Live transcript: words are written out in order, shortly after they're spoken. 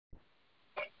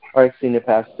All right, Senior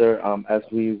Pastor, as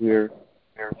we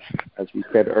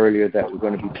said earlier, that we're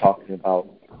going to be talking about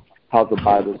how the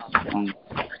Bible speaks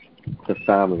to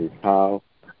families, how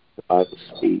the Bible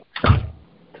speaks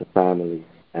to families.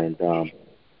 And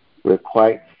we're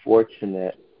quite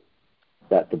fortunate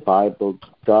that does,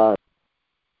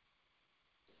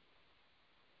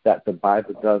 the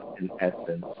Bible does, in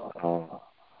essence,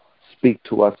 speak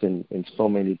to us in so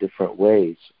many different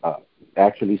ways. It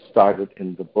actually started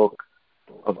in the book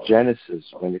of Genesis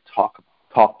when it talked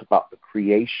about the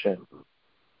creation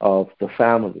of the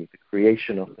family, the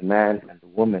creation of the man and the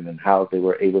woman, and how they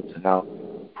were able to now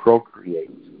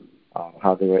procreate,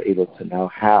 how they were able to now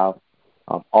have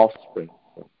offspring,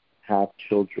 have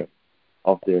children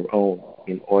of their own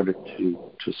in order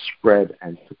to spread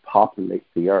and to populate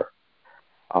the earth.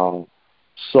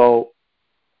 So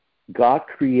God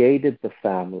created the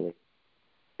family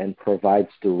and provides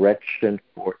direction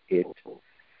for it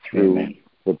through Amen.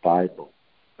 the Bible.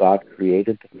 God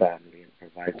created the family and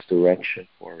provides direction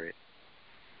for it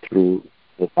through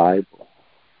the Bible.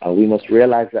 We must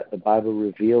realize that the Bible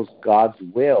reveals God's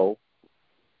will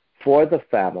for the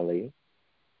family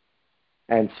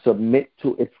and submit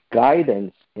to its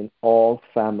guidance in all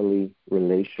family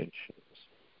relationships.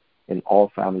 In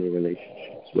all family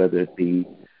relationships, whether it be,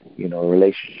 a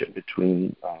relationship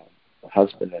between the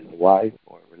husband and the wife,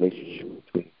 or a relationship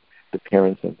between the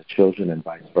parents and the children, and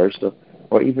vice versa,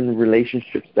 or even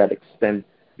relationships that extend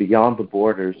beyond the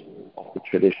borders of the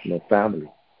traditional family.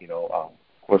 Of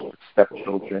course, with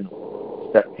stepchildren,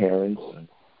 step parents,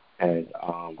 and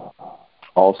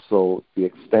also the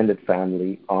extended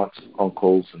family, aunts,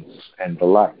 uncles, and the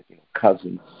like,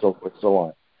 cousins, so forth,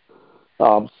 so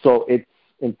on. So it's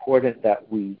important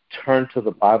that we turn to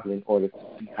the Bible in order to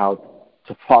see how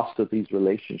to foster these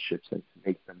relationships and to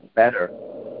make them better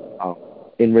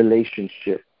in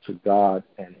relationship to God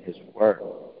and His Word.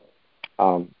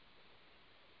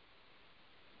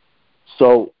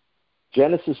 So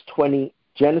Genesis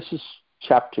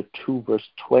chapter 2, verse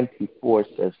 24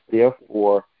 says,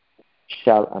 "Therefore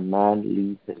shall a man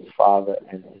leave his father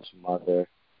and his mother,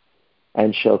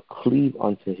 and shall cleave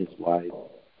unto his wife,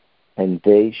 and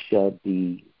they shall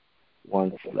be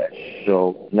one flesh."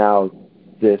 So now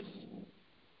this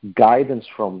guidance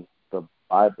from the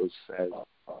Bible says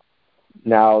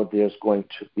now there's going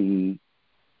to be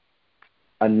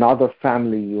another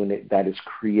family unit that is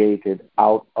created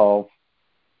out of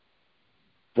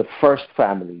the first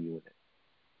family unit.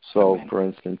 So, Amen. for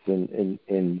instance,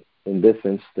 in this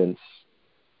instance,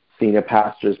 Senior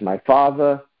Pastor is my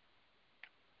father.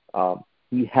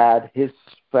 He had his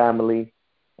family,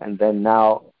 and then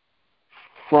now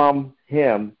from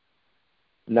him,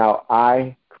 now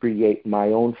I create my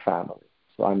own family.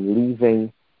 So I'm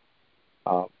leaving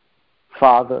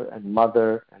father and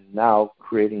mother, and now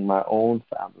creating my own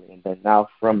family. And then now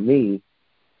from me,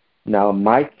 now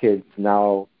my kids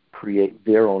now create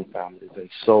their own families. And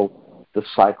so the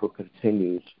cycle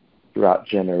continues throughout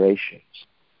generations.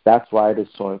 That's why it is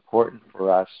so important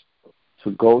for us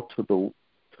to go to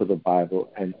the Bible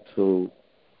and to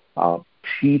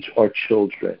teach our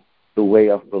children the way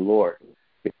of the Lord,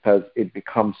 because it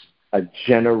becomes a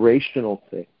generational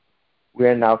thing.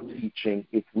 We're now teaching,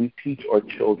 if we teach our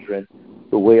children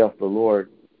the way of the Lord,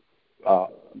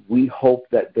 we hope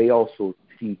that they also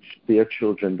teach their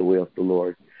children the way of the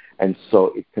Lord. And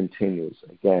so it continues,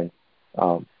 again,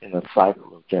 in a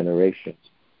cycle of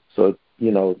generations. So,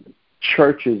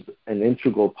 church is an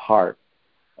integral part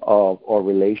of our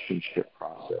relationship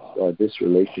process, or this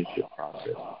relationship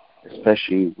process,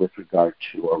 especially with regard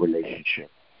to our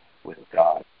relationship with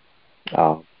God.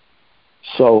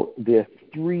 So there are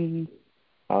three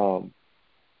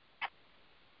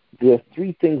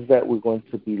things that we're going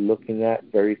to be looking at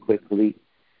very quickly.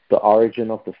 The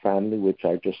origin of the family, which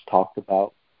I just talked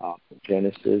about.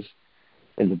 Genesis,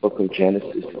 in the book of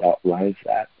Genesis, it outlines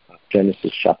that.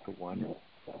 Genesis chapter 1,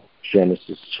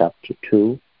 Genesis chapter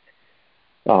 2.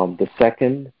 The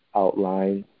second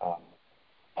outline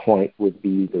point would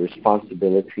be the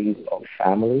responsibilities of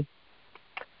family,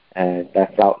 and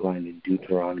that's outlined in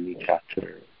Deuteronomy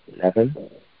chapter 11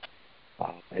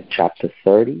 and chapter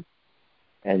 30.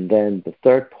 And then the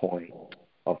third point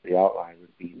of the outline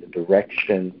would be the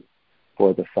direction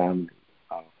for the family,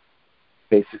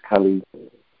 basically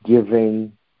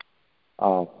giving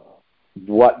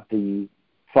what the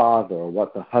father, or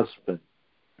what the husband,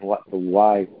 what the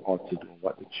wife ought to do, and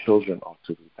what the children ought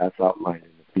to do. That's outlined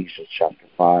in Ephesians chapter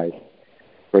 5,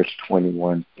 verse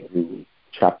 21 through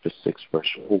chapter 6, verse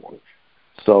 4.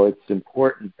 So it's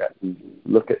important that we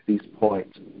look at these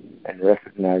points and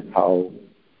recognize how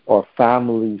our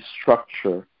family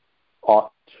structure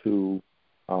ought to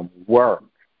work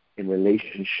in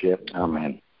relationship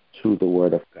Amen. to the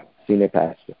Word of God. Senior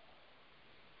Pastor.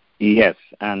 Yes,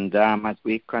 and as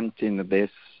we continue this,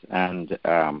 and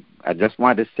I just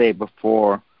want to say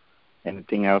before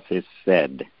anything else is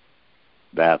said,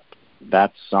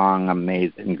 that song,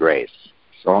 Amazing Grace,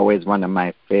 is always one of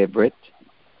my favorite,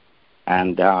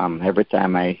 and every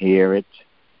time I hear it,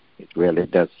 it really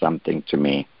does something to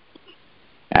me.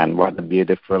 And what a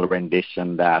beautiful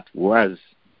rendition that was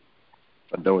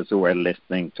for those who were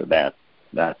listening to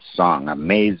that song,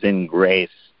 Amazing Grace,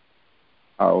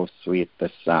 how sweet the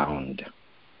sound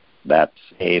that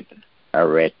saved a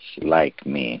wretch like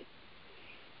me.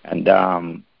 And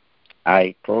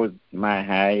I closed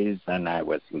my eyes and I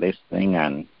was listening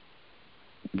and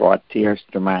brought tears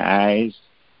to my eyes.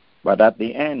 But at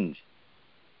the end,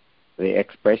 the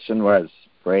expression was,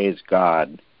 praise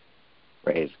God,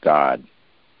 praise God,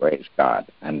 praise God.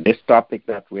 And this topic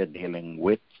that we're dealing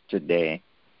with today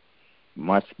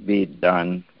must be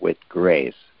done with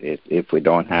grace. If we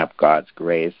don't have God's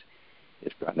grace,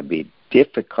 it's going to be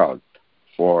difficult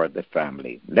for the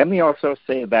family. Let me also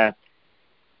say that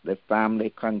the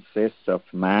family consists of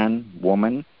man,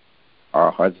 woman,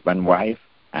 or husband, wife,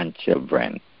 and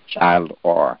children, child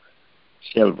or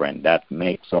children. That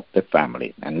makes up the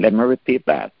family. And let me repeat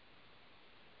that.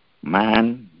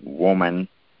 Man, woman,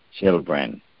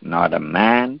 children. Not a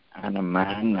man and a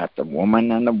man, not a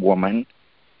woman and a woman,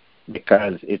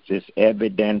 because it is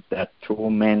evident that two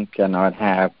men cannot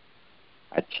have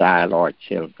a child or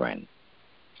children.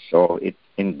 So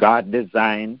in God's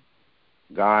design,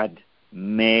 God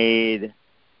made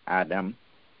Adam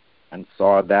and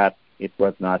saw that it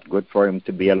was not good for him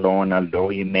to be alone, although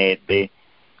he made the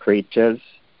creatures,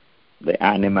 the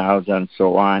animals, and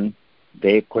so on.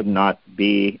 They could not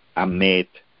be a mate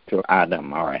to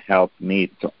Adam or a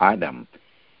helpmeet to Adam.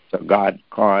 So God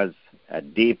caused a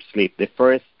deep sleep. The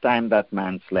first time that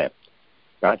man slept,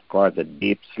 God caused a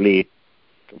deep sleep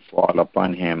to fall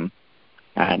upon him.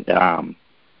 And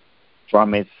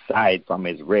from his side, from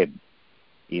his rib,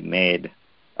 he made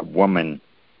a woman.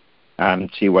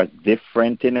 She was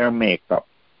different in her makeup,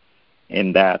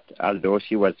 in that although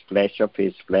she was flesh of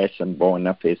his flesh and bone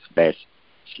of his flesh,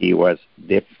 she was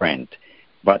different.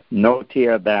 But note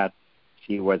here that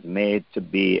she was made to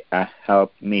be a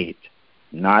helpmeet,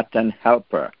 not an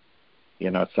helper.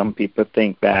 You know, some people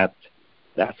think that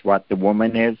that's what the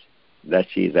woman is, that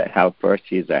she's a helper,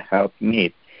 she's a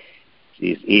helpmeet.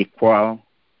 She's equal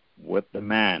with the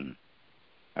man.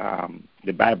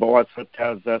 The Bible also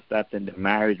tells us that in the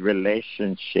marriage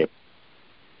relationship,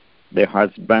 the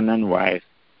husband and wife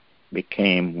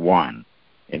became one.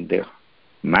 In the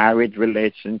marriage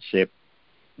relationship,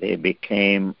 they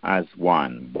became as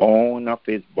one. Bone of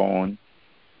his bone,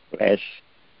 flesh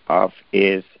of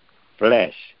his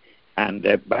flesh. And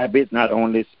the Bible is not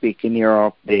only speaking here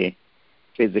of the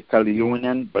physical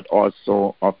union, but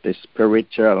also of the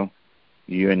spiritual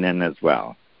union as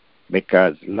well.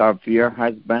 Because love your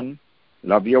husband,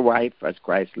 love your wife as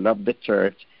Christ loved the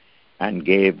church and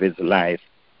gave his life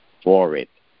for it.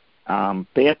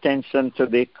 Pay attention to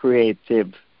the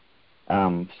creative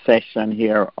session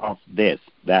here of this,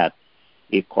 that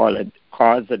he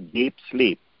caused a deep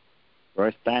sleep.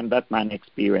 First time that man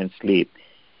experienced sleep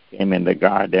came in the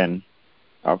Garden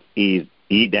of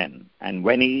Eden. And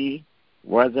when he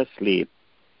was asleep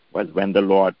was when the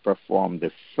Lord performed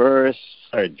the first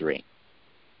surgery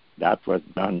that was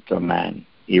done to man.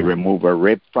 He removed a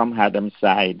rib from Adam's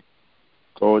side,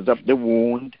 closed up the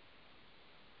wound.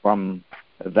 From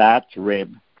that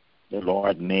rib, the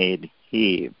Lord made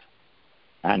Eve.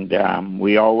 And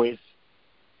we always,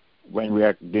 when we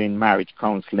are doing marriage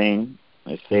counseling,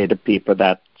 I say to people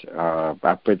that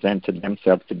represented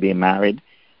themselves to be married,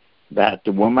 that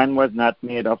the woman was not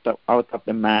made out of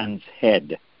the man's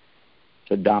head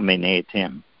to dominate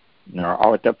him, nor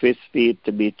out of his feet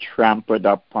to be trampled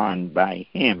upon by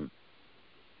him,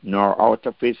 nor out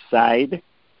of his side,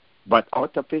 but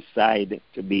out of his side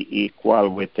to be equal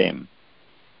with him.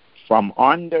 From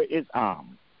under his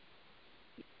arm,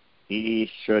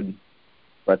 he should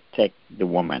protect the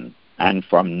woman, and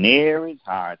from near his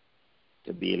heart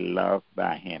to be loved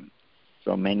by him.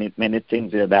 So many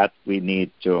things here that we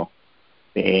need to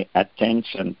pay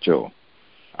attention to.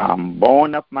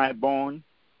 Bone of my bone,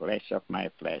 flesh of my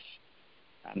flesh.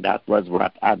 And that was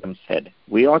what Adam said.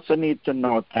 We also need to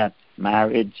note that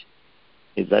marriage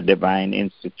is a divine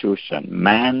institution.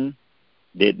 Man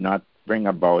did not bring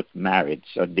about marriage,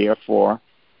 so therefore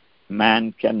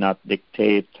man cannot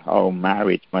dictate how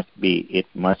marriage must be. It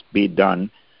must be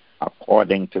done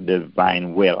according to the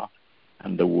divine will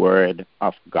and the word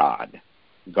of God.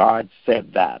 God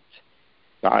said that.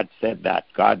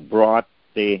 God brought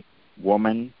the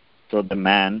woman to the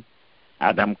man.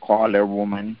 Adam called her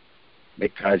woman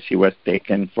because she was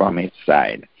taken from his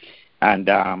side.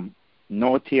 And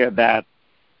note here that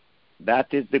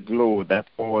is the glue that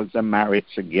holds a marriage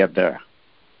together.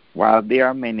 While there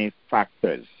are many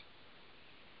factors,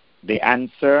 the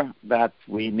answer that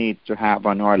we need to have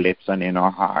on our lips and in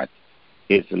our heart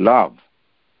is love.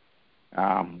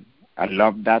 A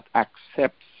love that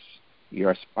accepts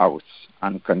your spouse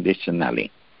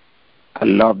unconditionally. A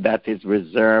love that is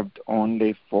reserved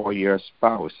only for your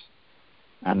spouse.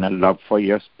 And a love for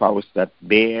your spouse that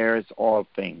bears all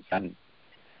things. And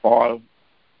Paul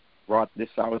brought this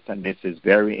out, and this is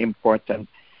very important,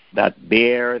 that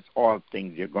bears all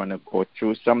things. You're going to go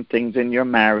through some things in your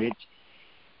marriage.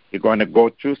 You're going to go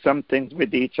through some things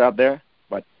with each other,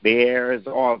 but bears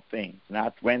all things.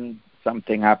 Not when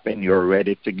something happens, you're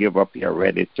ready to give up, you're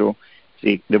ready to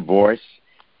seek divorce.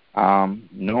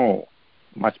 No,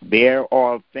 must bear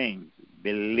all things,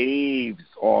 believes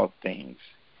all things.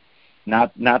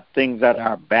 Not things that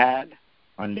are bad,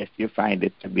 unless you find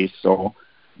it to be so,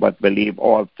 but believe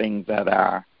all things that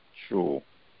are true,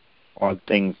 all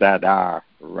things that are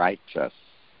righteous,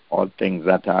 all things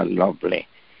that are lovely.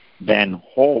 Then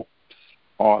hopes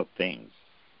all things,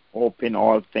 hope in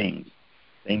all things.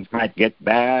 Things might get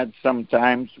bad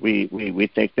sometimes. We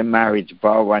take the marriage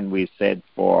vow and we said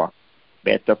for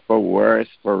better, for worse,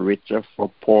 for richer,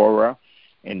 for poorer,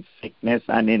 in sickness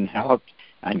and in health.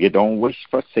 And you don't wish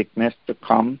for sickness to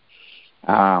come,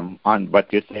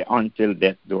 but you say until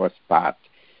death do us part.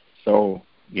 So,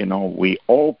 we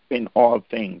open all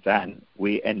things and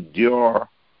we endure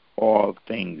all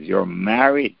things. Your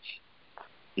marriage,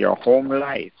 your home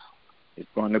life is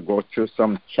going to go through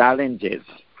some challenges,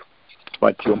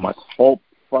 but you must hope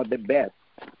for the best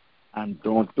and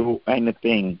don't do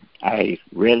anything. I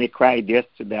really cried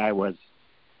yesterday. I was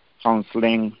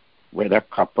counseling with a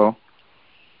couple,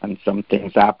 and some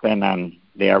things happen, and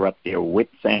they are at their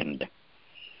wits' end.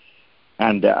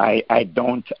 And I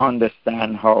don't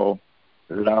understand how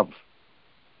love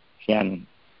can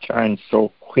turn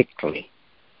so quickly.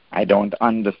 I don't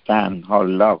understand how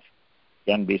love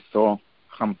can be so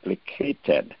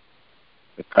complicated,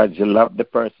 because you love the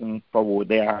person for who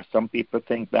they are. Some people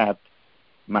think that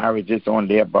marriage is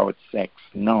only about sex.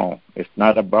 No, it's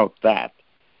not about that.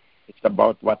 It's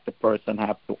about what the person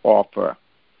has to offer.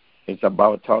 It's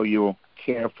about how you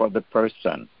care for the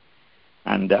person.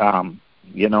 And,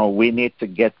 we need to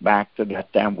get back to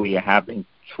that time. We are having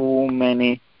too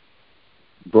many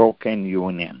broken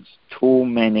unions, too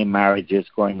many marriages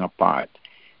going apart.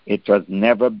 It was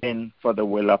never been for the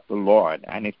will of the Lord.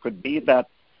 And it could be that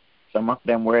some of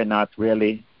them were not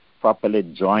really properly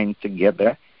joined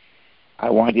together. I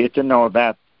want you to know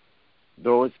that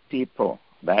those people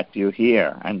that you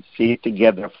hear and see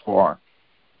together for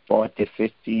 40,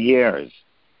 50 years,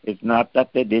 it's not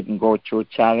that they didn't go through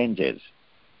challenges.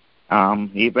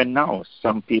 Even now,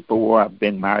 some people who have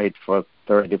been married for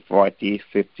 30, 40,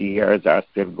 50 years are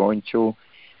still going through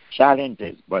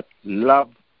challenges. But love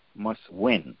must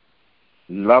win.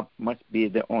 Love must be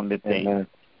the only thing.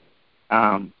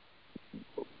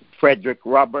 Frederick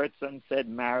Robertson said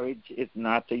marriage is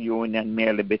not a union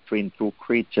merely between two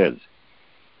creatures.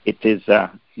 It is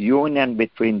a union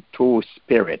between two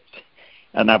spirits.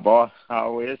 And I've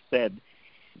always said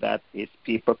that it's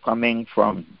people coming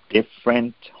from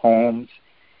different homes,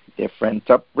 different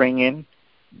upbringing,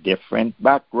 different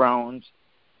backgrounds,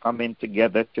 coming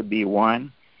together to be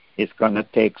one. It's going to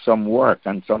take some work,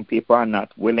 and some people are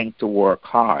not willing to work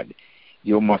hard.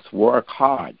 You must work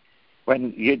hard.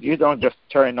 When you don't just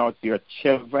turn out your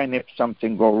children if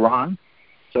something go wrong.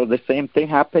 So the same thing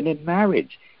happened in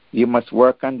marriage. You must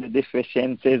work on the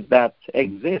deficiencies that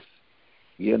exist.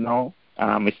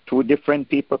 It's two different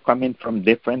people coming from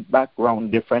different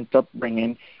background, different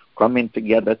upbringing, coming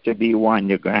together to be one.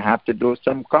 You're going to have to do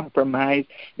some compromise.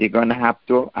 You're going to have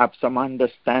to have some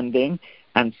understanding,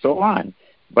 and so on.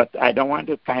 But I don't want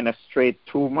to kind of stray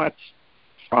too much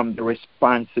from the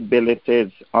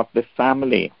responsibilities of the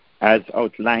family as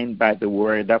outlined by the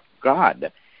Word of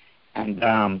God. And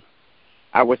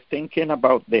I was thinking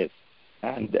about this.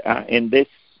 And in this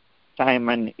time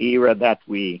and era that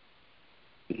we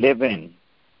live in,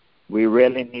 we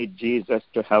really need Jesus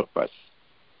to help us.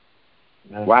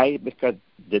 Yeah. Why? Because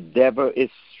the devil is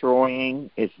throwing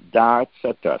his darts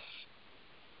at us,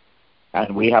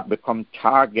 and we have become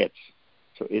targets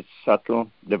to his subtle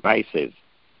devices,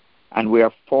 and we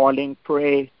are falling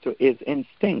prey to his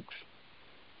instincts.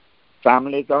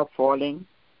 Families are falling,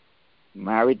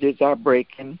 marriages are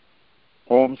breaking,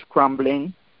 homes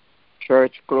crumbling,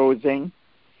 church closing.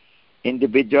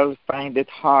 Individuals find it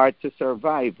hard to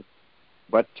survive.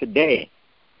 But today,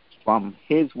 from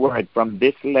His Word, from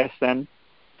this lesson,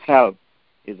 help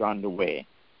is on the way.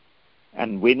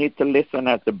 And we need to listen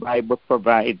as the Bible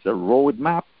provides a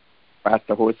roadmap.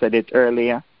 Pastor Ho said it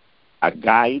earlier, a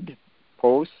guide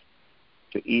post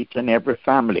to each and every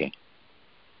family.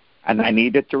 And I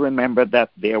needed to remember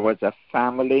that there was a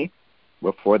family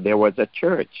before there was a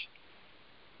church.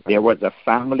 There was a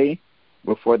family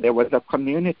before there was a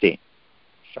community.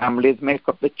 Families make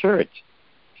up the church.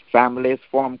 Families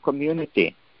form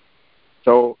community.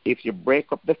 So if you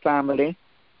break up the family,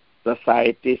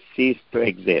 society ceases to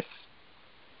exist.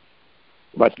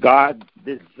 But God's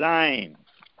design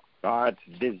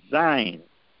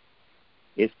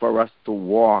is for us to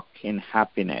walk in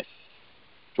happiness,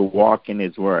 to walk in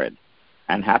His Word.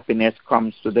 And happiness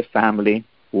comes to the family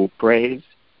who prays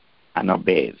and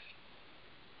obeys.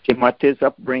 Timothy's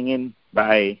upbringing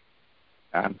by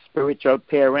spiritual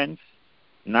parents,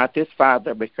 not his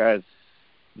father, because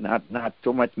not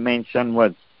too much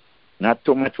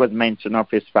was mentioned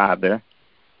of his father.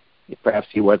 Perhaps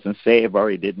he wasn't saved or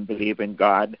he didn't believe in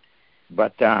God,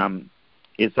 but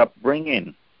his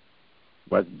upbringing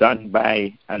was done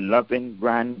by a loving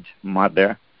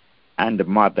grandmother and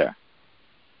mother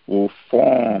who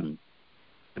formed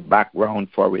the background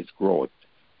for his growth.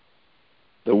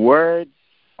 The words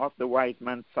of the wise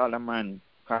man Solomon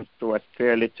comes to us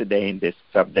clearly today in this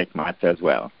subject matter as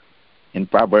well. In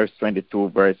Proverbs 22,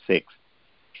 verse 6,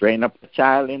 train up a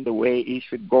child in the way he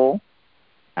should go,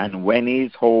 and when he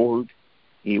is old,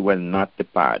 he will not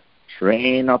depart.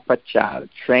 Train up a child.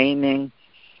 Training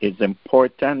is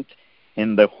important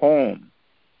in the home.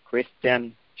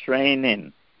 Christian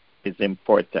training is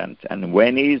important. And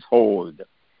when he is old,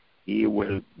 he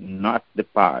will not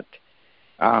depart.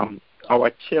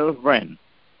 Our children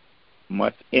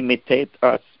must imitate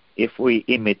us if we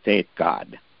imitate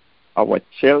God. Our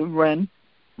children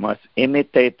must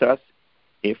imitate us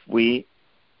if we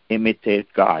imitate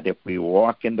God, if we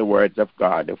walk in the words of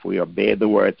God, if we obey the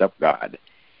words of God.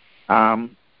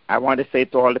 I want to say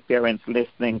to all the parents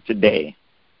listening today,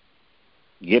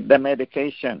 give them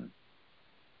education,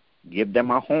 give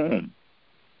them a home,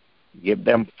 give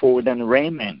them food and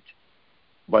raiment,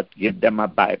 but give them a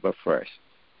Bible first.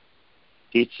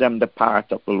 Teach them the path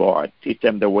of the Lord, teach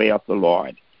them the way of the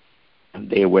Lord, and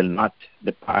they will not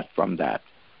depart from that.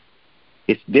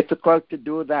 It's difficult to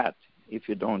do that if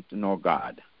you don't know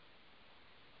God.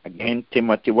 Again,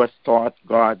 Timothy was taught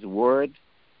God's word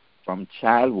from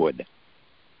childhood,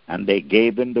 and they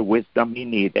gave him the wisdom he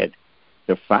needed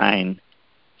to find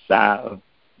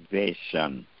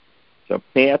salvation. So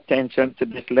pay attention to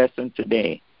this lesson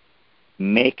today.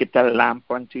 Make it a lamp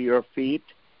unto your feet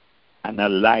and a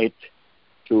light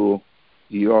to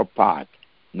your path.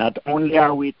 Not only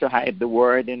are we to hide the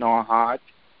word in our heart,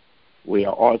 we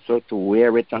are also to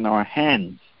wear it on our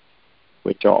hands,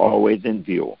 which are always in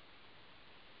view.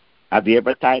 Have you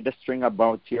ever tied a string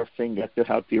about your finger to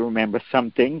help you remember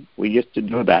something? We used to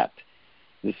do that.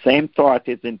 The same thought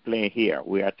is in play here.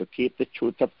 We are to keep the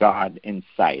truth of God in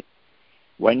sight.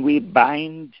 When we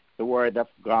bind the word of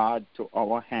God to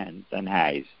our hands and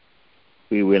eyes,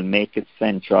 we will make it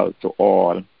central to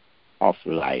all of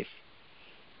life.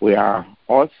 We are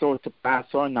also to pass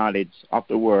our knowledge of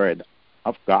the word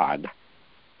of God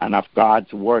and of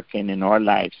God's working in our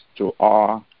lives to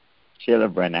our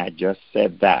children. I just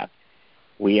said that.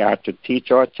 We are to teach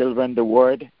our children the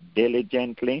word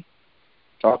diligently,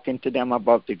 talking to them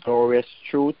about the glorious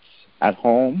truths at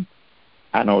home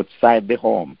and outside the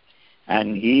home.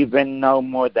 And even now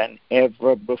more than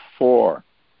ever before,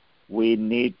 we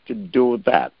need to do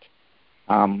that.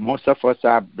 Most of us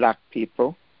are black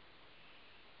people,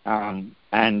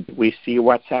 and we see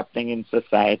what's happening in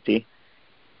society.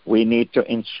 We need to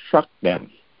instruct them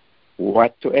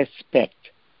what to expect,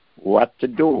 what to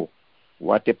do,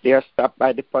 what if they are stopped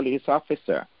by the police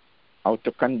officer, how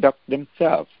to conduct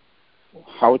themselves,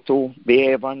 how to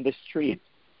behave on the street,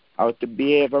 how to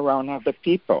behave around other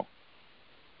people.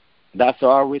 That's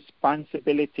our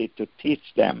responsibility to teach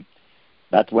them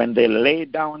that when they lay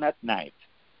down at night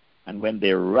and when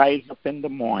they rise up in the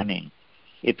morning,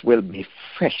 it will be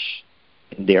fresh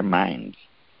in their minds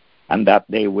and that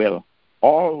they will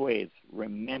always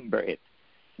remember it.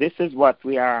 This is what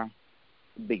we are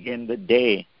to begin the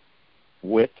day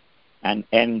with and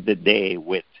end the day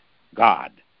with,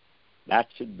 God. That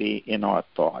should be in our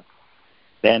thought.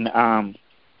 Then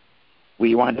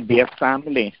we want to be a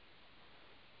family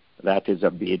that is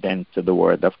obedient to the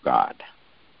word of God.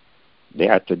 They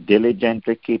are to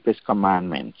diligently keep his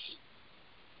commandments.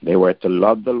 They were to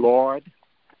love the Lord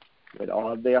with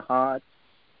all their heart.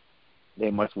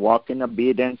 They must walk in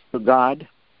obedience to God.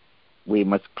 We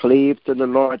must cleave to the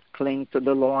Lord, cling to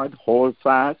the Lord, hold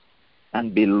fast.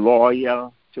 and be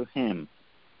loyal to him.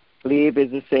 Cleave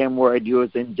is the same word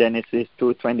used in Genesis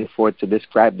 2:24 to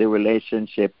describe the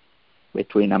relationship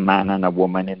between a man and a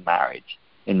woman in marriage.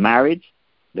 In marriage,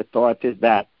 the thought is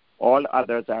that all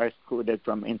others are excluded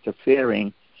from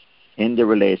interfering in the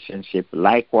relationship.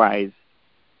 Likewise,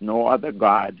 no other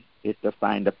God is to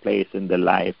find a place in the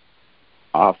life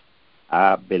of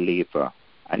a believer.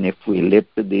 And if we live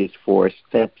to these 4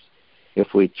 steps,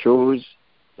 if we choose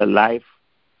the life,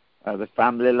 the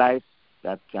family life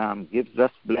that gives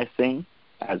us blessing,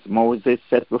 as Moses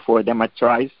set before them a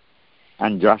choice,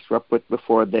 and Joshua put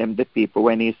before them the people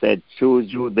when he said,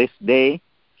 choose you this day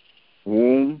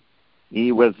whom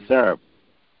ye will serve.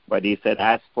 But he said,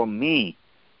 as for me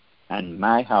and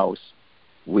my house,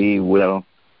 we will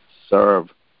serve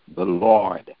the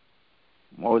Lord.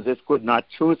 Moses could not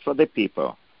choose for the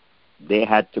people. They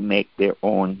had to make their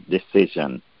own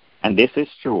decision. And this is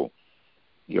true.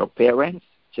 Your parents,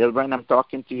 children, I'm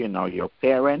talking to you now, your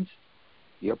parents,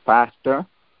 your pastor,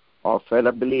 or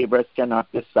fellow believers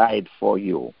cannot decide for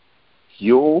you.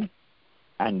 You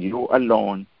and you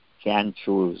alone can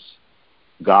choose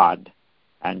God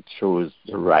and choose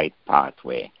the right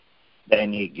pathway.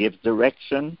 Then he gives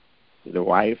direction to the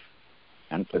wife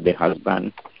and to the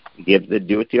husband. He gives the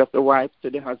duty of the wife to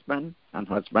the husband and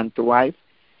husband to wife,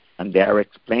 and they are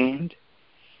explained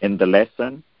in the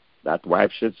lesson that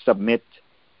wives should submit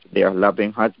to their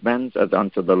loving husbands as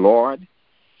unto the Lord,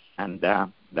 and that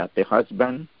the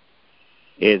husband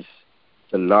is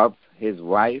to love his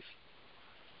wife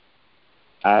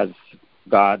as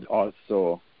God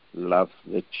also loves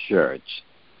the church.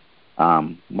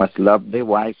 Must love their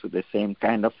wives with the same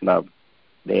kind of love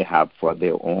they have for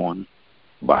their own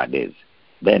bodies.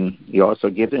 Then he also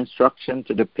gives instruction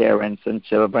to the parents and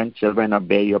children. Children,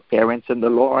 obey your parents in the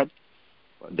Lord,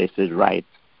 for this is right.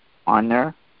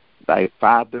 Honor thy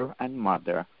father and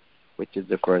mother, which is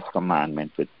the first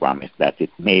commandment with promise, that it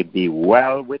may be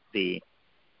well with thee,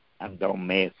 and thou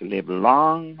mayest live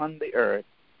long on the earth.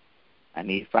 And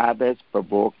ye fathers,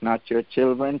 provoke not your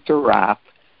children to wrath,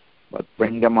 but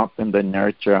bring them up in the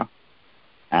nurture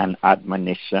and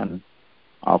admonition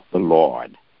of the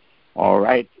Lord. All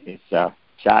right, it's a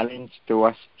challenge to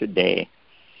us today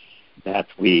that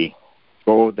we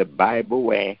go the Bible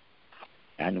way,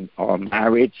 and our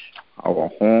marriage, our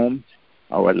homes,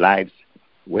 our lives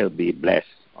will be blessed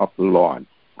of the Lord.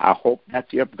 I hope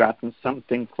that you have gotten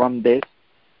something from this,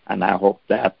 and I hope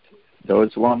that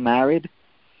those who are married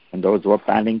and those who are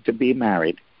planning to be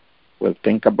married will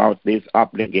think about these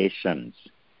obligations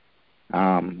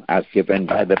as given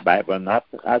by the Bible, not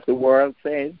as the world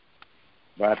says,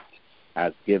 but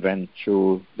as given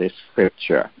through the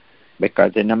Scripture.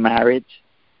 Because in a marriage,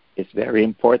 it's very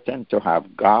important to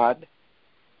have God,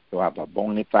 to have a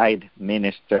bona fide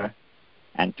minister,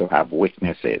 and to have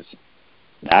witnesses.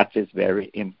 That is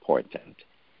very important.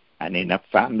 And in a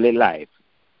family life,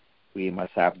 we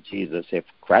must have Jesus. If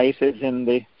Christ is in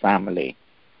the family,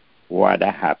 what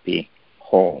a happy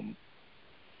home.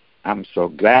 I'm so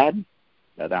glad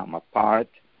that I'm a part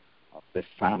of the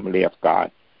family of God.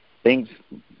 Things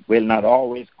will not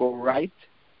always go right,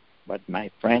 but my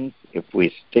friends, if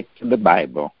we stick to the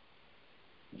Bible,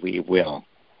 we will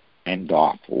end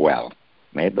off well.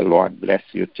 May the Lord bless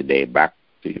you today. Back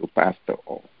to you, Pastor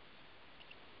O.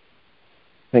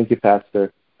 Thank you,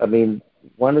 Pastor.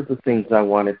 One of the things I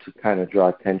wanted to kind of draw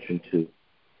attention to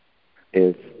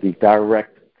is the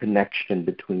direct connection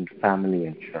between family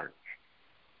and church.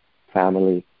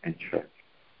 Family and church.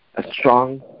 A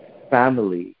strong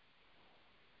family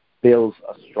builds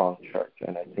a strong church,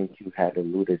 and I think you had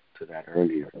alluded to that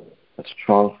earlier. A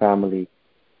strong family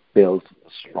builds a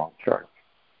strong church.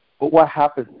 But what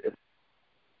happens if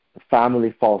the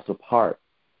family falls apart?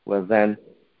 Well, then,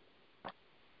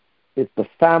 if the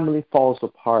family falls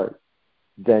apart,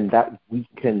 then that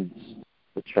weakens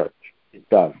the church. It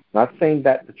does. Not saying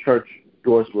that the church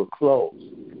doors will close,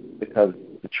 because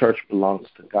the church belongs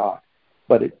to God,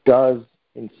 but it does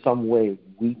in some way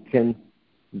weaken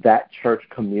that church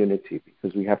community,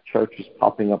 because we have churches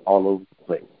popping up all over the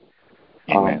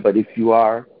place. But if you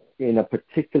are in a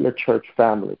particular church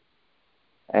family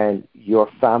and your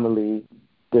family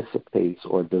dissipates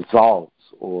or dissolves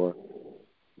or,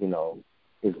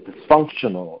 is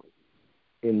dysfunctional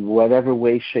in whatever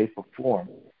way, shape, or form,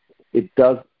 it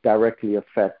does directly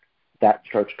affect that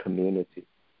church community.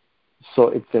 So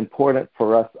it's important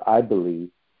for us, I believe,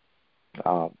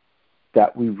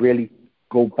 that we really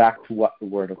go back to what the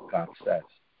Word of God says,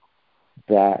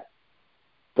 that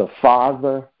the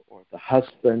father or the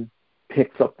husband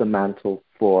picks up the mantle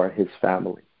for his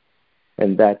family,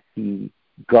 and that he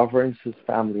governs his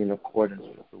family in accordance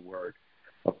with the Word.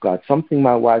 of God. Something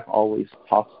my wife always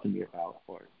talks to me about,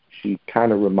 or she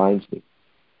kind of reminds me,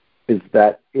 is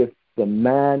that if the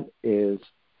man is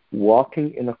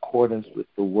walking in accordance with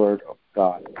the Word of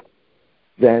God,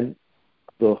 then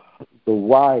the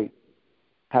wife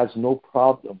has no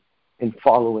problem in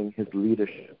following his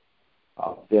leadership.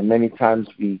 There are many times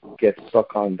we get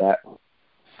stuck on that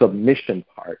submission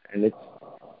part, and it's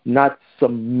not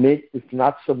submission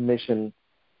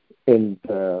in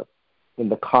the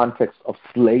context of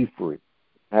slavery.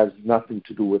 It has nothing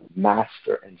to do with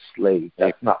master and slave.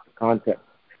 That's not the context.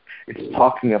 It's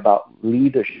talking about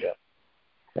leadership,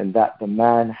 and that the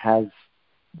man has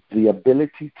the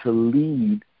ability to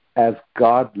lead as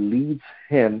God leads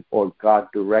him or God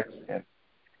directs him.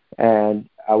 And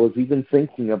I was even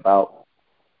thinking about,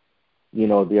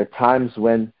 there are times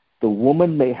when the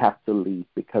woman may have to lead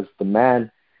because the man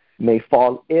may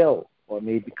fall ill or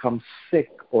may become sick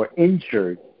or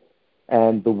injured,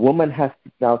 and the woman has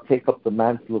to now take up the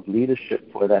mantle of leadership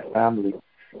for that family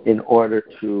in order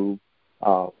to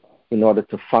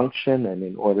function and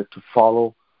in order to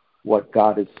follow what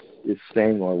God is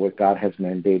saying or what God has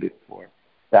mandated for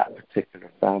that particular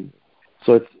family.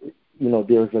 So it's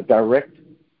there's a direct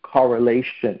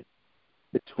correlation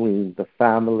between the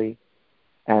family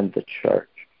and the church.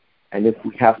 And if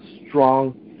we have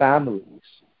strong families,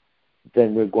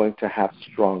 then we're going to have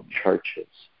strong churches.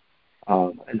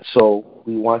 And so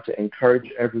we want to encourage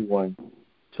everyone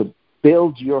to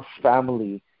build your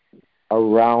family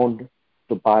around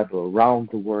the Bible, around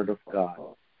the Word of God.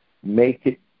 Make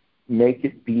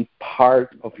it be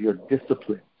part of your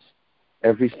disciplines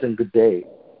every single day.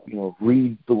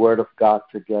 Read the Word of God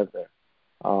together.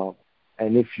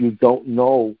 And if you don't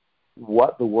know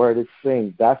what the Word is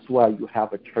saying, that's why you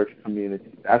have a church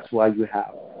community. That's why you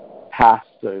have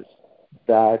pastors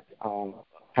that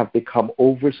have become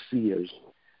overseers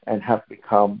and have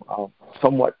become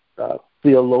somewhat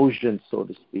theologians, so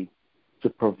to speak, to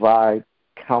provide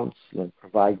counseling,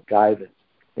 provide guidance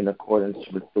in accordance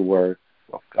with the Word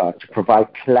of God, to provide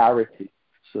clarity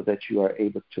so that you are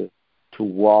able to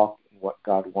walk in what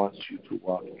God wants you to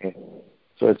walk in.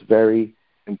 So it's very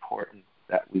important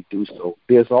that we do so.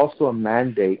 There's also a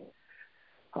mandate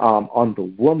on the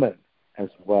woman as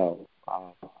well.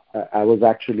 I was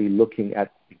actually looking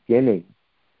at the beginning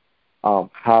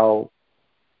how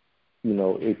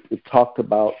it talked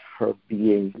about her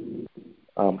being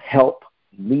help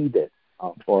needed,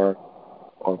 or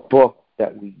book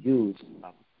that we use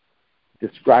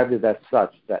described it as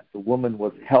such, that the woman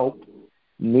was help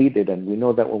needed. And we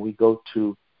know that when we go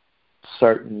to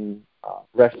certain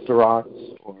restaurants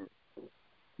or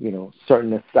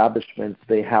certain establishments,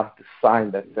 they have the sign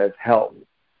that says help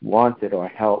wanted or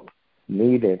help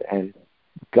needed. And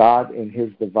God, in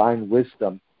his divine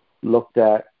wisdom, looked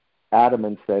at Adam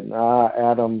and said,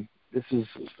 Adam, this is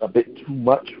a bit too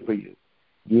much for you.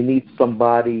 You need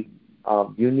somebody,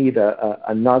 you need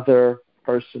another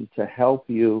person to help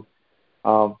you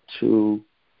to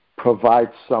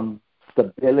provide some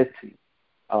stability.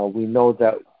 We know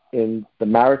that in the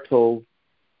marital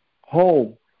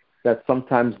home, that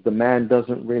sometimes the man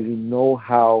doesn't really know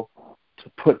how to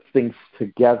put things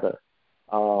together.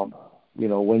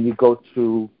 When you go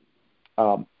to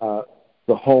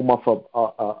the home of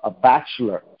a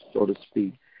bachelor, so to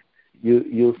speak,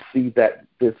 you'll see that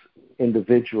this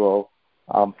individual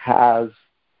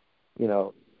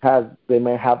they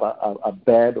may have a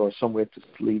bed or somewhere to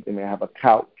sleep. They may have a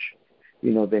couch.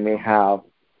 They may have,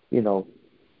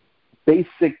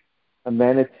 basic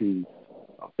amenities,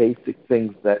 basic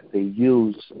things that they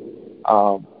use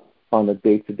on a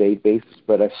day-to-day basis.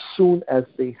 But as soon as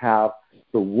they have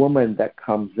the woman that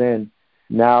comes in,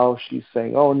 now she's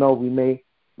saying, oh, no, we may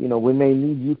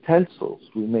need utensils.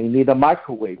 We may need a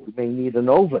microwave. We may need an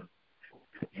oven.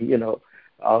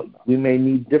 We may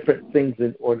need different things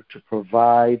in order to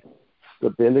provide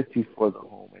stability for the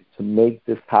home and to make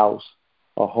this house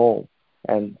a home.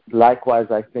 And likewise,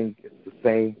 I think it's the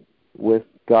same with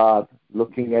God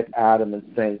looking at Adam and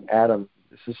saying, Adam,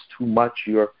 this is too much.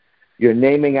 You're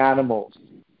naming animals,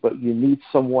 but you need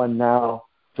someone now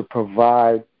to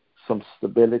provide some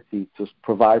stability, to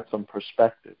provide some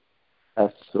perspective as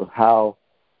to how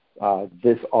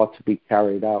this ought to be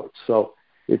carried out. So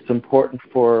it's important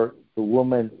for the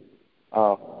woman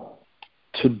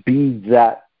to be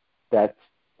that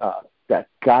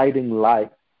guiding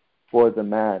light for the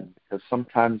man, because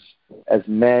sometimes as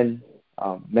men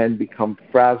become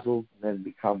frazzled, men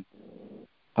become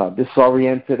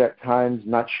disoriented at times,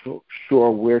 not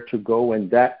sure where to go, and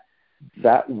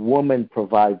that woman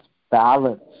provides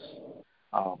balance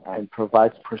and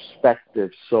provides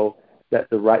perspective so that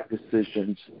the right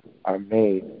decisions are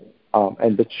made.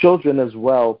 And the children as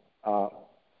well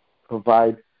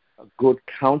provide a good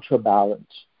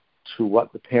counterbalance to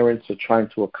what the parents are trying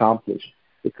to accomplish,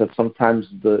 because sometimes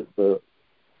the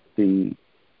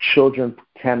children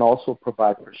can also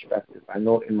provide perspective. I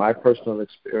know in my personal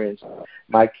experience,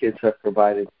 my kids have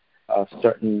provided a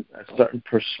certain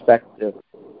perspective.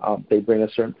 They bring a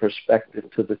certain perspective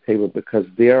to the table because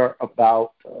they're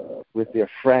about with their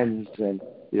friends, and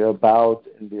they're about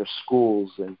in their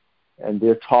schools, and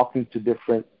they're talking to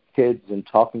different kids and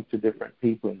talking to different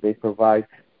people, and they provide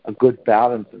a good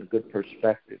balance and a good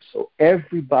perspective. So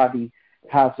everybody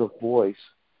has a voice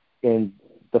in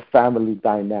the family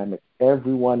dynamic.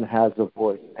 Everyone has a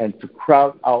voice. And to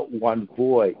crowd out one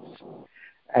voice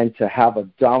and to have a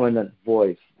dominant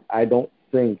voice, I don't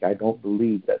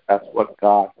believe that that's what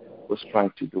God was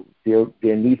trying to do.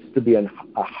 There needs to be a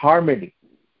harmony.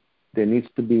 There needs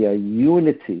to be a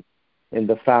unity in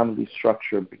the family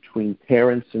structure between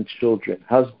parents and children,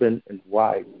 husband and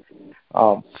wife,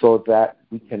 so that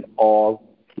we can all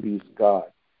please God.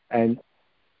 And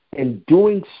in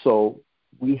doing so,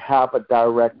 we have a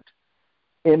direct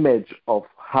image of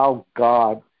how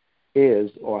God is,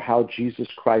 or how Jesus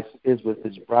Christ is with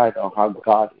his bride, or how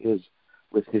God is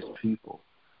with his people.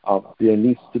 There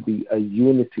needs to be a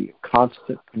unity, a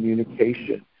constant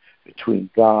communication between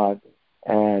God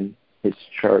and his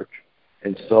church.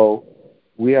 And so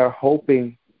we are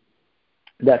hoping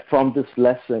that from this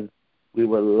lesson we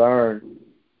will learn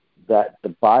that the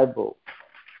Bible,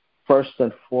 first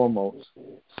and foremost,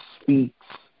 speaks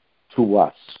to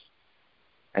us.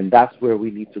 And that's where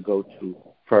we need to go to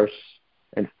first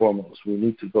and foremost. We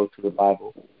need to go to the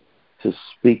Bible to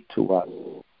speak to us.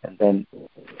 And then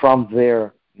from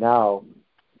there, now,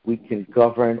 we can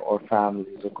govern our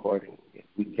families accordingly.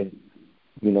 We can,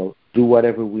 do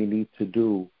whatever we need to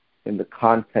do in the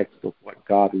context of what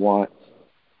God wants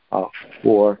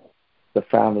for the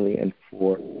family and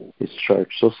for his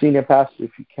church. So, Senior Pastor,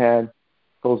 if you can,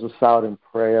 close us out in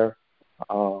prayer.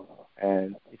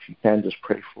 And if you can, just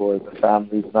pray for the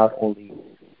families, not only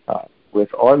with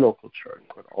our local church,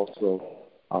 but also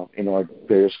in our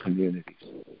various communities.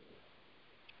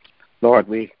 Lord,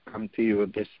 we come to you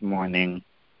this morning.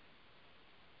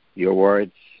 Your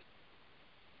words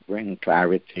bring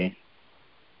clarity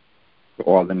to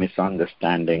all the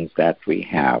misunderstandings that we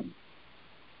have.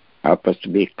 Help us to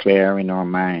be clear in our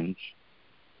minds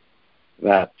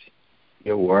that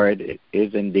your word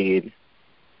is indeed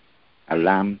a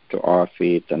lamp to our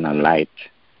feet and a light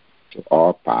to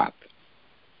our path.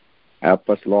 Help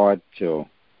us, Lord, to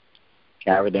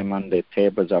carry them on the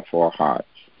tables of our hearts,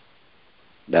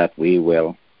 that we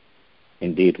will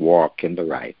indeed walk in the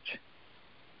right.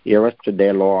 Hear us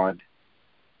today, Lord.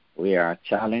 We are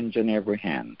challenged in every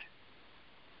hand.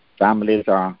 Families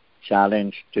are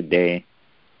challenged today.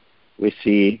 We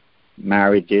see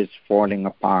marriages falling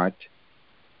apart.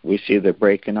 We see the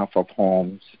breaking up of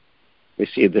homes. We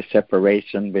see the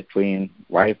separation between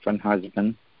wife and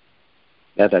husband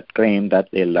that had claimed that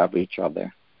they love each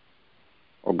other.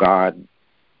 Oh God,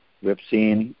 we've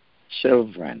seen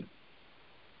children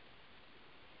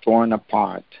torn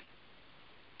apart.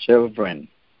 Children,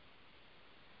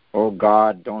 oh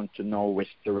God, don't know which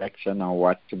direction or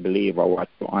what to believe or what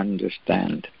to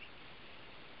understand.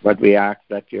 But we ask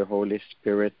that your Holy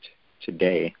Spirit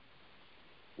today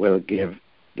will give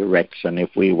direction. If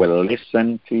we will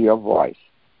listen to your voice,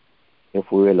 if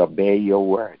we will obey your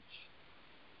words,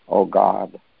 oh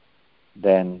God,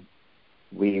 then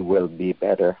we will be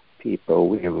better people.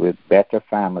 We will have better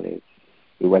families.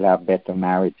 We will have better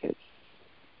marriages.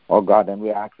 Oh God, and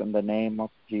we ask in the name of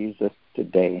Jesus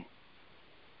today,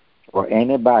 for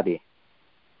anybody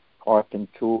caught in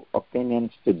two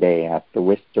opinions today as to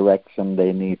which direction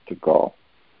they need to go,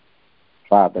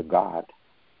 Father God,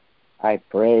 I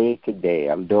pray today,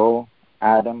 although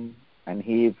Adam and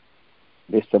Eve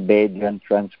disobeyed you and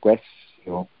transgressed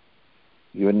you,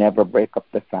 you never break up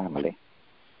the family.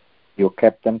 You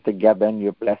kept them together and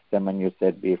you blessed them and you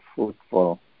said, be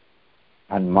fruitful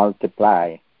and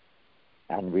multiply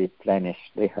and replenish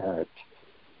the earth.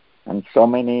 And so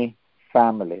many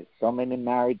families, so many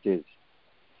marriages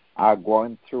are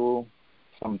going through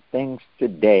some things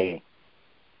today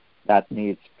that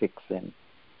needs fixing.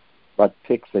 But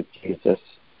fix it, Jesus.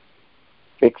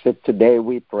 Fix it today,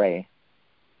 we pray.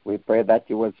 We pray that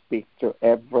you will speak to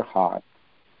every heart,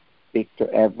 speak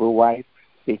to every wife,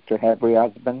 speak to every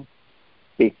husband,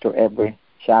 speak to every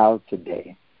child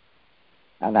today.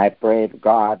 And I pray,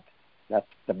 God, that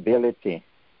stability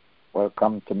will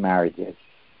come to marriages.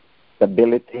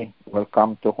 Stability will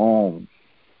come to homes.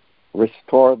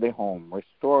 Restore the home,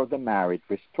 restore the marriage,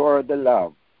 restore the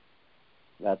love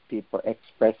that people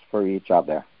express for each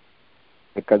other.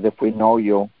 Because if we know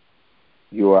you,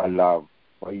 you are love.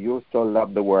 For you so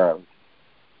loved the world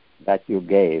that you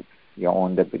gave your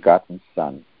only begotten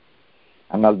Son.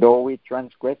 And although we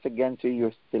transgress against you,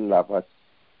 you still love us.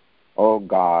 O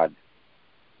God,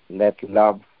 let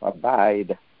love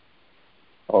abide.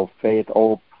 O faith,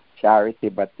 hope, charity,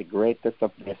 but the greatest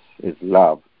of this is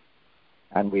love.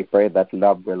 And we pray that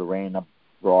love will reign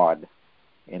abroad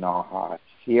in our hearts.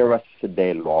 Hear us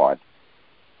today, Lord.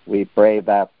 We pray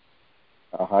that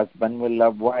a husband will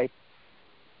love wife,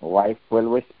 a wife will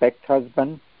respect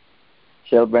husband,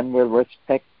 children will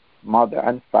respect mother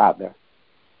and father.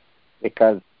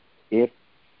 Because if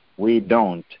we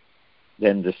don't,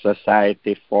 then the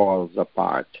society falls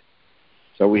apart.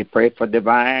 So we pray for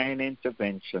divine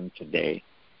intervention today.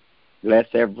 Bless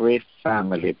every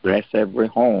family, bless every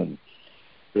home,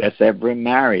 bless every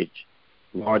marriage.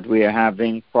 Lord, we are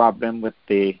having problem with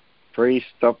the priest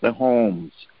of the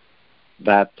homes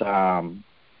that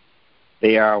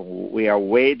we are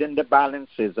weighed in the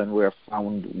balances and we are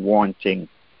found wanting.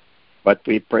 But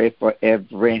we pray for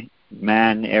every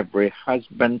man, every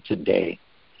husband today,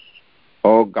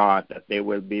 oh God, that they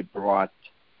will be brought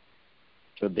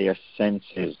to their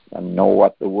senses and know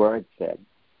what the Word said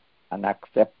and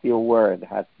accept your Word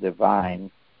as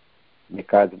divine,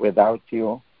 because without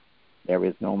you, there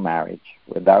is no marriage.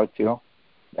 Without you,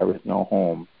 there is no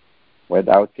home.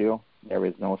 Without you, there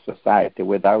is no society.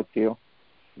 Without you,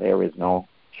 there is no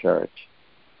church.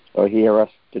 So hear us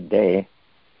today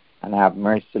and have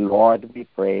mercy, Lord, we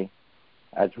pray,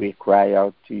 as we cry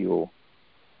out to you.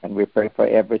 And we pray for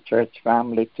every church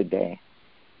family today.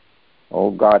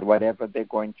 Oh God, whatever they're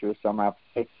going through, some have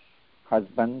sick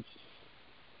husbands,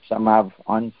 some have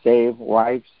unsaved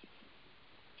wives,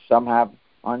 some have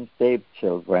unsaved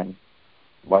children.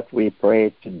 But we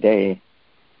pray today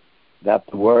that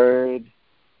the word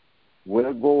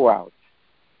will go out,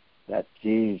 that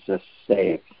Jesus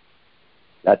saves,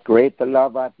 that greater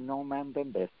love hath no man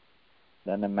than this,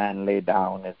 than a man lay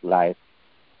down his life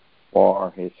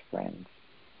for his friends.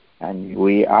 And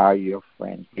we are your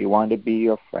friends. We want to be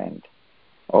your friend.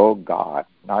 Oh God,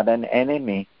 not an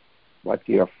enemy, but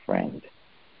your friend.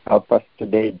 Help us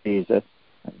today, Jesus,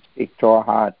 and speak to our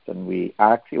hearts. And we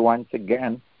ask you once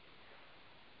again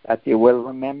that you will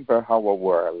remember our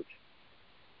world,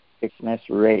 sickness,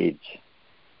 rage.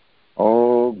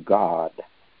 Oh God,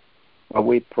 but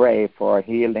we pray for a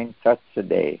healing touch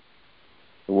today.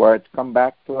 The words come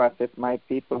back to us, if my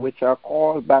people which are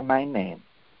called by my name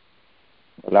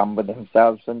will humble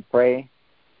themselves and pray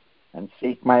and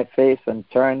seek my face and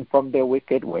turn from their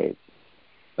wicked ways,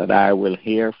 that I will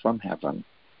hear from heaven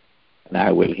and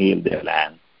I will heal their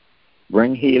land.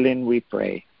 Bring healing, we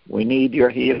pray. We need your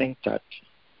healing touch.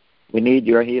 We need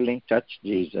your healing touch,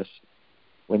 Jesus.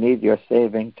 We need your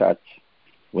saving touch.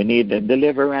 We need the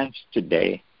deliverance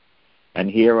today. And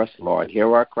hear us, Lord.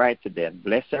 Hear our cry today. And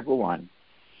bless everyone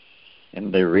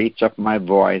in the reach of my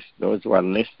voice, those who are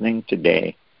listening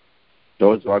today,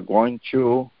 those who are going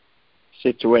through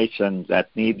situations that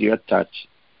need your touch,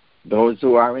 those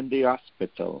who are in the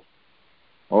hospital,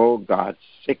 oh God,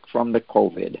 sick from the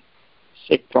COVID,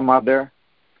 sick from other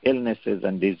illnesses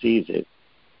and diseases.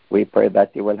 We pray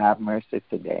that you will have mercy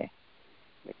today,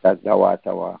 because thou art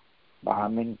our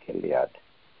balm in Gilead,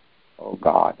 oh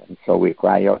God. And so we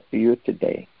cry out to you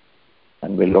today,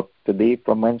 and we look to thee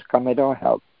from whence cometh our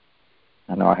help,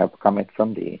 and our help cometh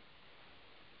from thee,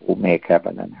 who make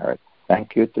heaven and earth.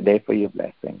 Thank you today for your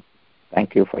blessings.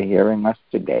 Thank you for hearing us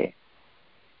today.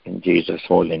 In Jesus'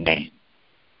 holy name,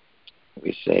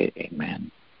 we say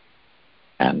amen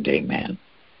and amen.